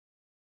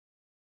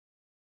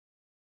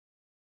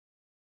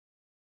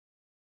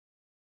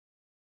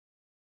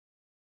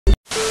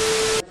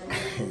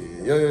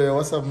Yo,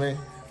 what's up, man?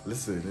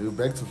 Listen, we're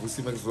back to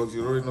Vussy vlogs.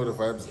 You already know the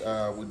vibes.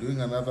 We're doing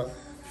another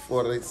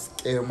Forex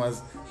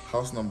Scammers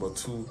house number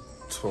 2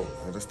 tour.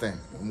 Understand?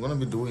 I'm gonna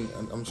be doing,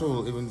 and I'm sure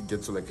we'll even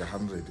get to like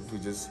 100 if we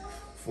just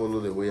follow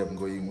the way I'm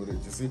going with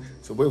it. You see?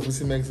 So, boy,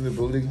 Vussy Max in the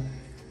building.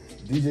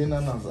 DJ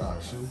Nana's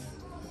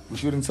we're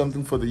shooting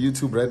something for the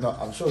YouTube right now.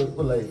 I'm sure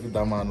people like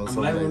Daman or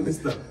something like this.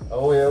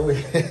 Oh yeah,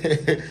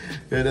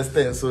 you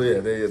understand? So yeah,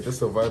 that's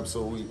the vibe.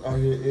 So we are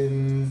here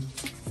in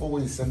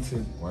Forex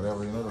Scammers,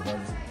 whatever, you know the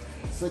vibes.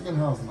 Second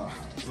house now.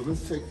 So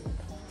let's check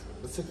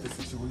the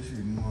situation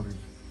in Mori.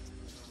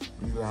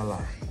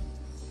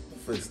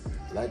 First,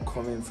 like,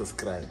 comment,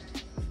 subscribe.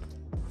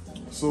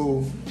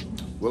 So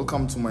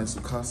welcome to my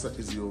Sukasa.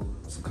 Is your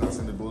Sukasa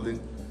in the building?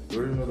 You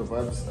already know the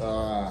vibes.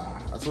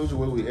 I told you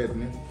where we at,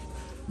 man.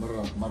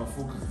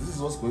 Marafuka. This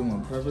is what's going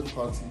on. Private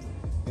party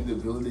in the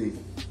building.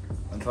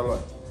 And you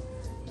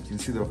can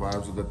see the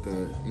vibes. We got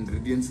the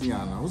ingredients.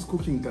 Who's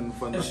cooking tonight?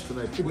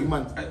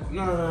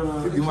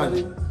 No.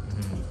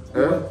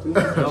 We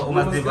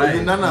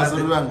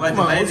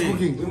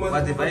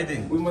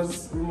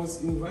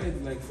must invite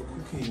like for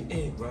cooking.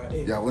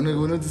 Yeah, we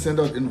need to send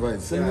out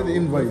invites. Send me the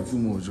invite too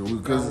much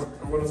because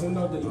I'm gonna send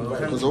out the invite.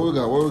 Because what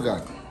we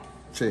got?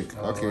 Check.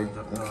 Okay.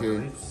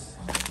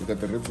 We got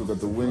the ribs, we got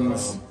the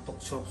wings, Pork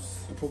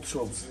chops. the pork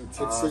chops,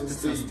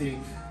 steak.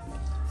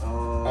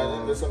 And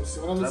then there's some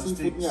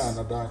seafood.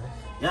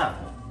 Yeah.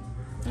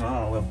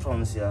 Oh, we have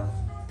prawns, yeah.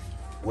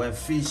 We have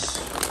fish.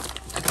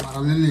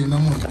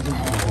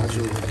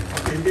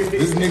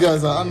 These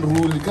niggas are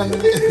unruly. Can't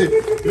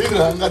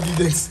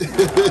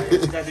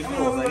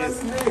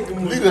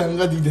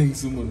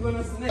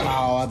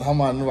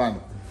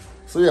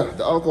So yeah,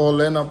 the alcohol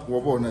lineup,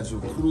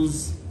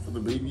 cruise for the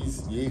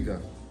babies,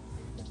 Jaeger.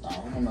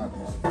 I'm gonna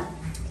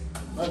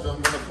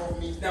call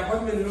me. The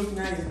apartment look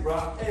nice, bro.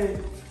 Hey.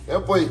 Yeah,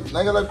 boy.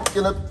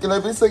 Can I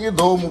be saying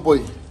dome, boy?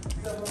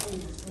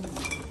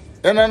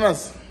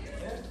 Nanas.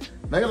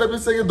 Nagala be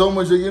saying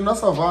dome, you know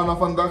Savannah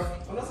vandaag.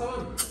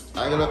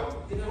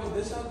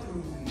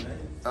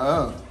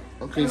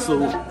 Okay, so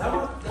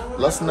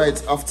last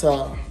night's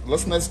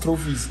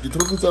trophies. The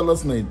trophies are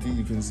last night.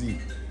 You can see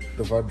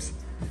the vibes.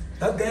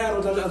 That guy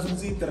I don't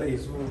see three.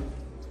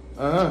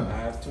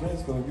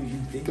 Tonight's gonna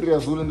be 3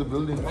 Azul in the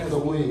building. On the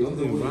way.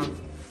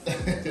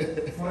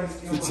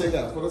 Check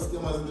out. Forex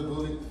Scammers in the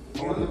building.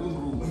 Living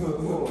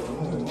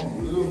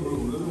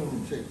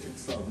room. Check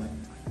this out, man.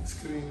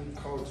 Screen,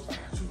 couch.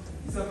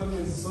 This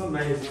apartment is so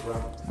nice, bro.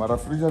 But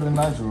freezer in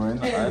Naju, right?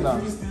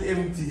 It's still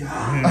empty.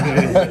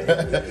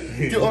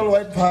 The all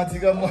white party,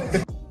 come on.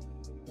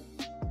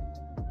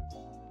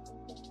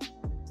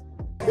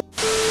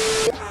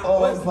 All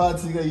white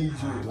party, got you.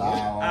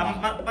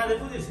 But the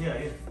food is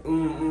here.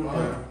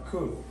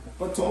 Cool.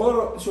 But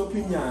tomorrow,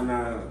 shopping,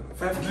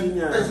 5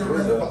 Kenya.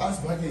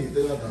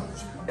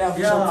 Yeah,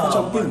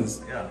 for things.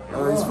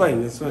 Yeah. It's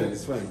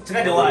fine. Check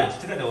out the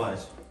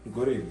watch.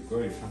 Go ahead.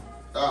 Sure. You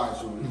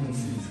can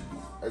see.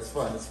 It's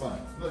fine.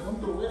 Look, come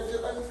through.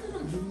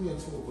 I'm giving you a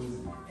tour.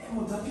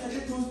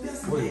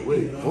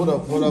 Wait. Hold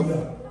up.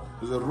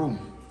 There's a room.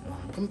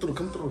 Come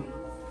through.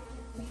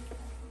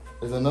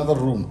 There's another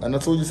room. And I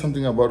told you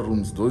something about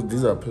rooms.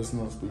 These are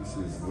personal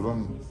spaces. We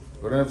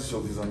don't have to show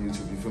this on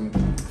YouTube. You feel me?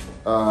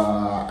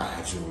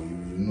 Actually,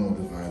 you know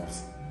the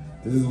vibes.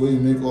 This is where you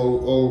make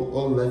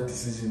all life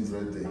decisions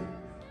right there.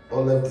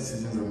 All life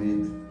decisions are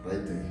made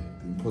right there.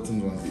 The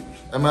important ones.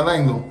 Am I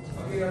lying though?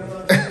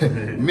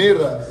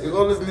 Mirror. You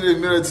always need a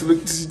mirror to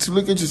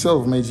look at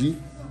yourself, my G.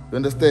 You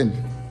understand?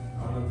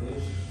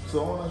 So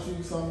I want to show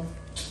you some.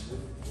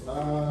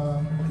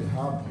 Okay,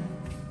 hub.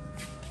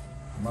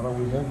 Mara,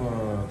 we have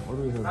what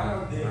do we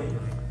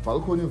have?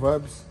 Balcony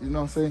vibes. You know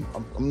what I'm saying?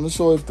 I'm not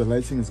sure if the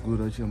lighting is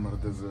good actually,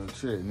 but there's a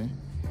chair, né?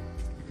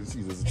 You can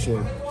see there's a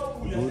chair,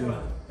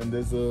 and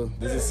there's a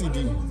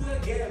CD.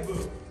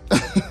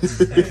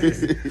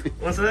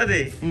 What's that?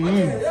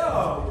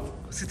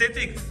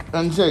 Synthetic.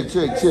 And check.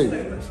 You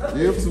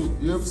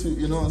have to,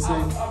 you know what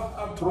I'm saying?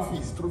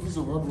 Trophies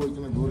of hard work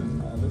in the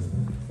building.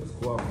 Let's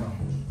go out now.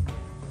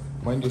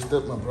 Mind your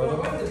step, my brother.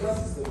 You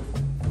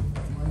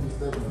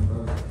understand?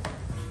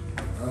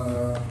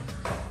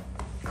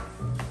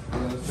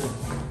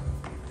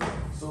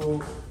 So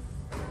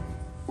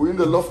we're in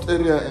the loft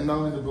area and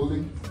now in the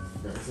building.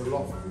 Yeah, it's a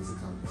loft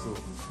basically. So,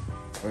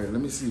 alright,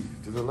 let me see.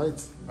 Do the light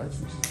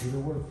switches do the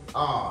work?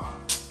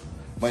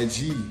 My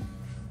G.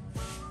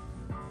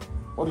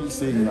 What are you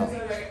saying now?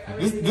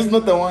 This is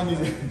not the one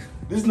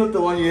this is not the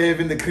one you have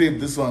in the crib.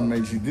 This one, my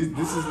G.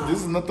 This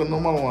is not the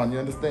normal one. You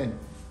understand?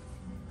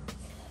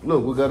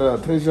 Look, we got a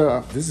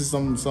treasure. This is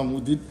some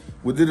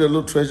we did a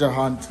little treasure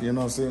hunt. You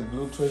know what I'm saying? A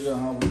little treasure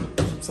hunt. We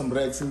put some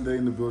racks in there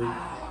in the building.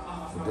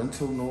 But don't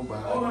tell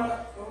nobody.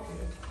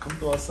 Come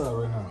to us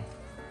right now.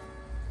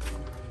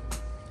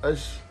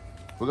 Ash,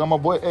 we got my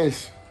boy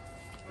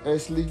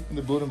Ashley in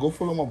the building. Go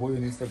follow my boy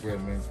on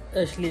Instagram, man.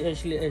 Ashley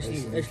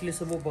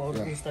Saboba on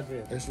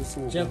Instagram. Ashley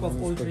Saboba. Jack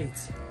of all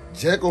trades.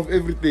 Jack of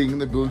everything in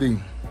the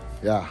building.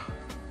 Yeah.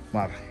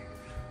 Mar.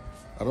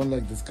 I don't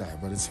like this guy,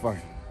 but it's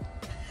fine.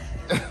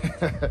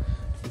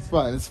 It's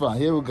fine, it's fine.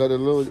 Here we got a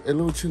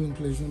little chilling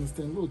place, you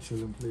understand? A little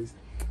chilling place.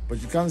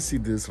 But you can't see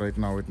this right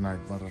now at night,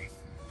 but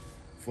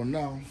for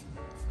now.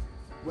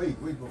 Wait,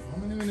 bro. How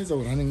many minutes are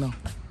we running now?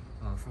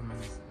 4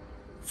 minutes.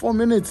 4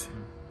 minutes?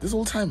 This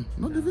whole time?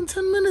 Not even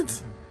 10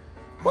 minutes?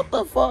 What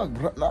the fuck?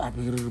 Nah, I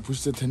better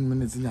push the 10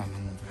 minutes in.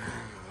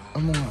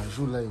 I'm on a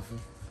show life.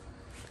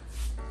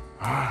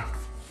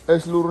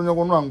 Actually, we're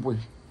going wrong, boy.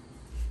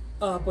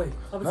 Boy.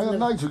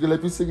 Now you get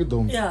like a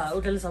dome. Yeah,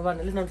 Hotel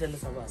Savannah. Let's not tell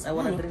Savannah. I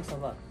want to drink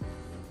Savannah.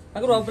 I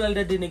go to Apple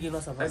that dinner give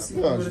us I Savannah. see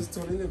people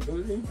still in the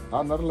building.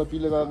 I'm not a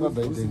pile that got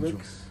that.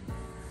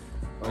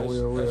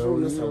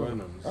 Oh,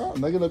 Savannah. Ah,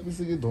 nagel a piece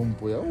of dome,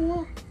 boy.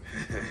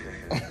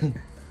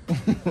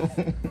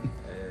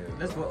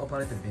 Let's go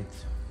operate a bit.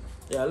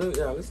 Yeah,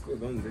 let's go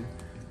down there.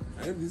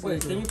 I got this.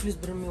 Wait, can you please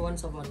bring me one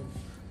Savannah?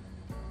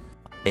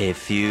 A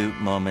few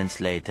moments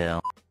later.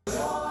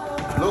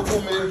 Look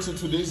who made it to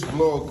today's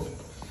vlog.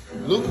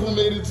 Look who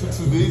made it to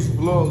today's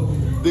vlog.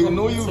 They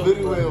know you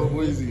very well,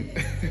 Vussy.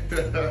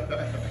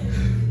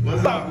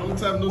 What's up? Long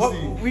time no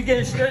see. We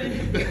can study.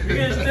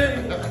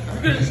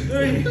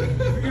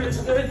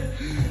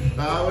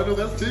 Ah, well,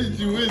 that's changed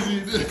you,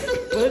 Vussy.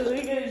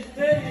 We can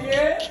study,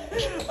 yeah?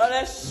 All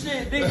that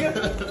shit, nigga.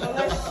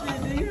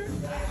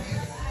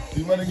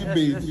 You wanna get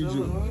paid, you.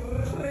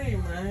 Hey,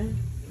 man.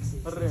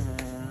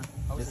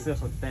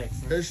 Yourself a tax.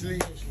 Ashley.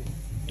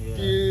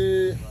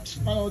 Yeah. I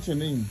don't know what's your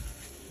name.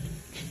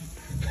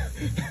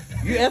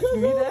 You asked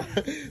me that?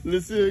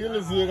 Let's see.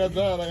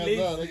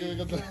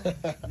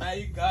 Now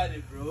you got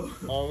it, bro. You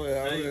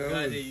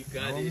got it.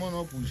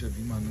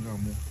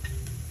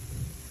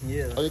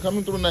 Yeah. Are you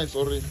coming through nice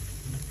already?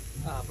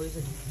 But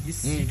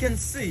You can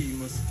see, you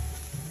must.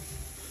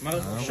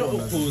 Show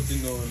code, you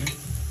know.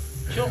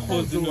 Show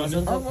code, you know. I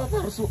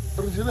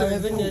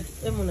haven't yet.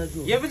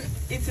 You haven't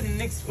eaten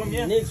next from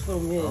here? Next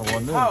from here.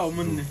 How,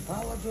 man?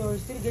 What you're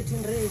still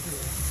getting ready.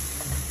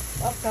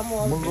 Come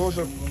on.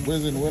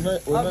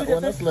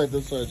 When I slide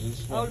this side,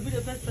 I will be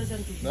the first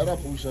person to Nara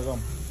push a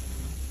gum.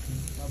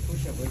 I'll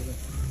push a baby.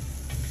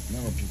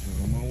 Nara push a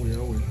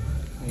gum.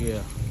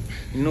 Yeah.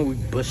 You know we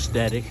bush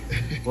static.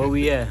 Where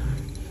we at?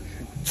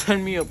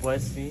 Turn me up,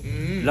 Vussy.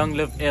 Long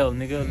live L,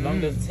 nigga. Long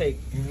live Take.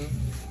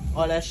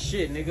 All that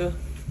shit, nigga.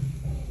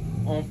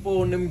 On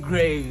four of them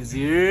graves,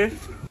 you hear?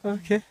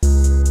 Okay.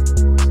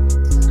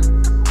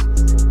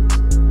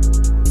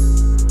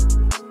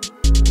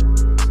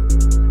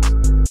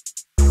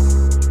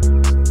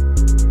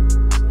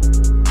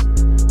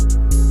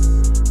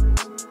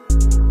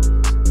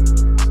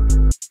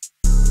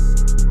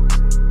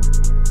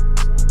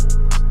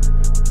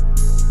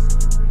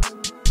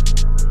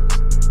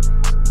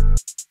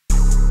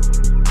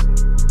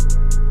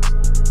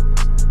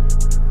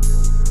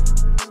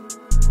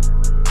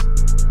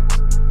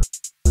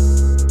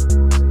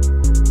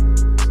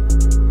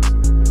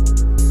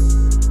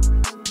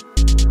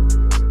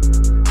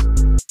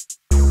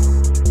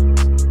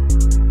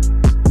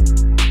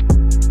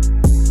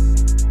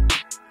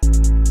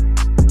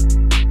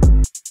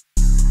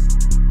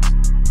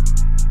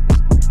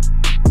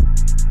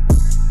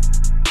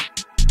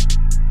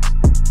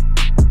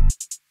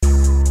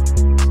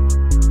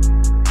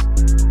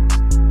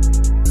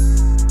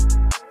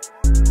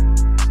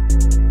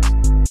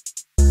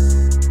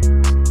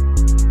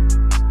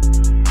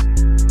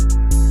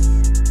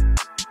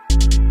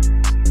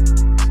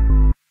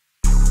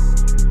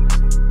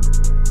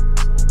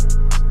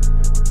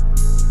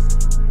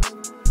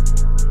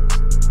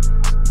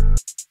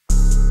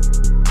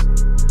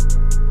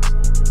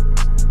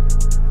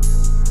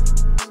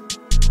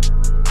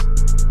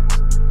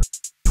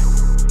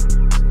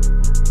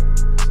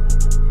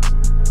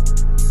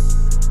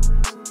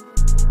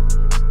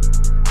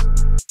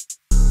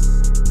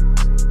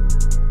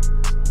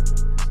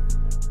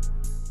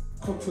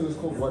 Cocktail is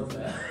called what?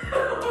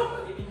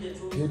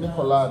 Henny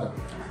Colada.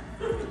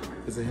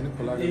 It's a Henny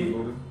Colada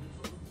in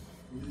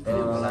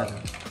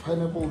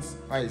pineapples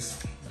ice.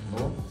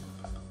 No?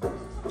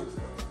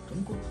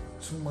 Don't put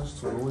too much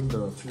to ruin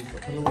the taste.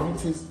 I don't know, we need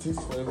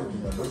taste for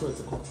everything. That's why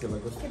it's a cocktail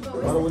like that.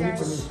 But we need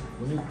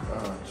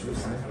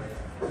juice,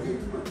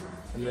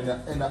 and then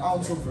an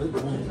ounce of Red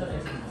Bull.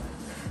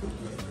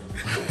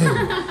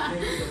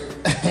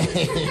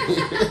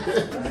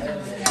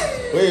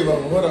 Wait,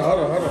 Mama, hold on.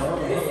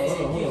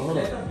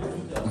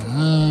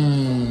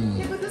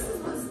 Yeah, but this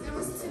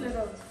was too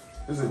little.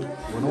 Is it?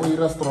 When we eat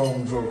a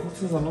strong joke,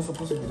 cocktails are not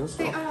supposed to be this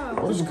strong. They are.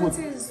 What did you put?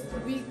 Cocktail is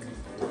weak.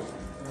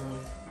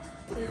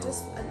 They're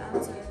just an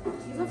answer.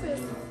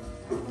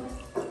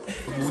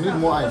 We need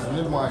more ice. No,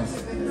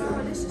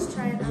 let's just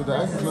try it Okay, out. the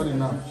ice is not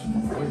enough.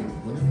 Wait,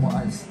 we need more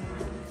ice.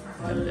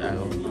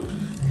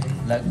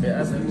 Like the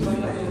other.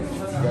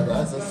 Yeah, the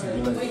ice has to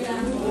be like.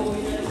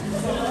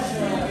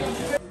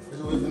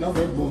 So we've enough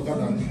Red Bull, can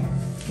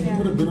we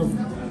put a bit of.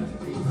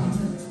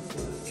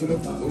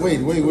 Wait.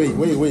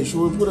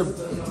 Should we put a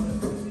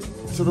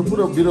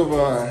bit of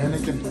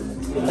Heineken?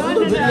 No.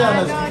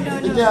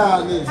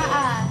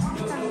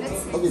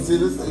 Okay, see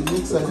this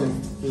mix again.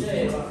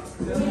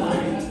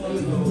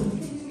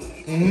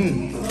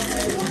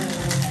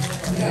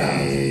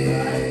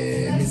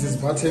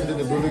 bartender in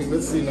the building.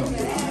 Let's see now.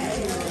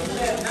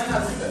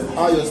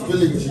 Ah, you're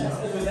spilling, G.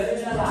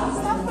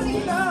 Stop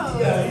putting low.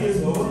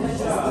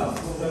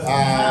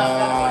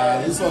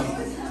 This one.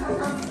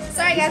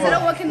 Sorry guys, I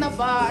don't work in the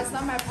bar. It's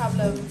not my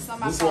problem. It's not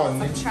my This fault.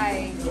 one, I'm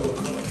trying.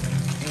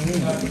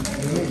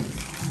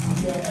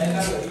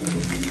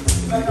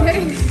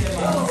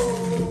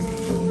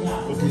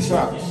 Okay,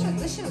 sharp. Shit,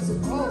 this shit is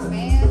cold,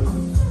 man.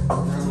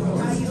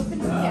 You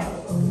open it? Yeah.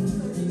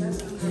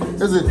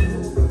 Is it?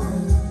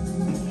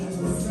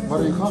 But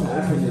you can't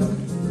open it.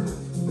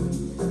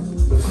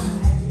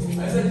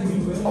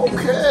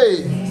 Okay.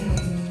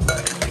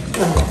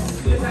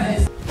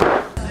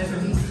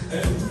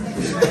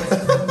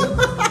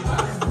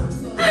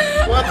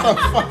 What the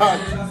fuck?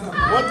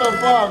 What the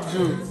fuck,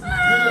 Jude? I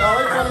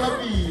like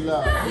to la.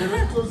 You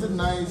really close it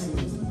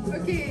nicely.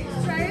 Okay,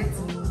 try it.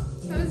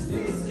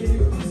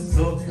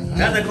 So,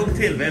 another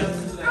cocktail, man.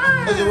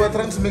 As you were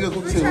trying to make a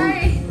cocktail.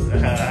 Try.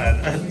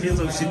 Piece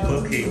of shit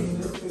cooking.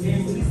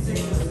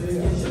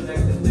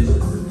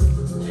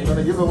 I'm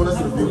gonna give a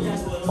honest review.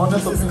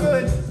 Honest It's opinion.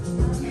 good.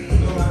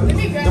 Let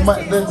me grab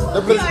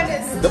it. Be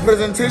honest. The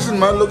presentation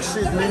might look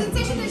shit, The man.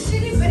 presentation is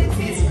shitty, but it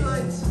tastes good.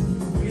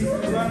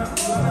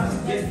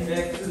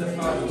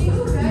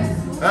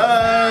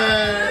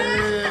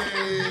 Hey!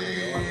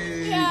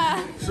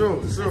 Yeah. Sure.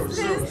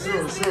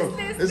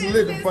 It's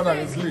lit, Fana.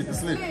 It's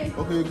lit.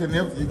 Okay, you can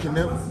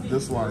have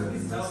this one. We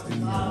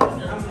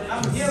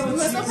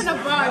must open a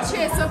bar.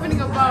 Cheers,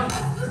 opening a bar.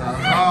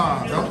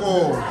 Aha,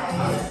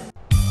 danko.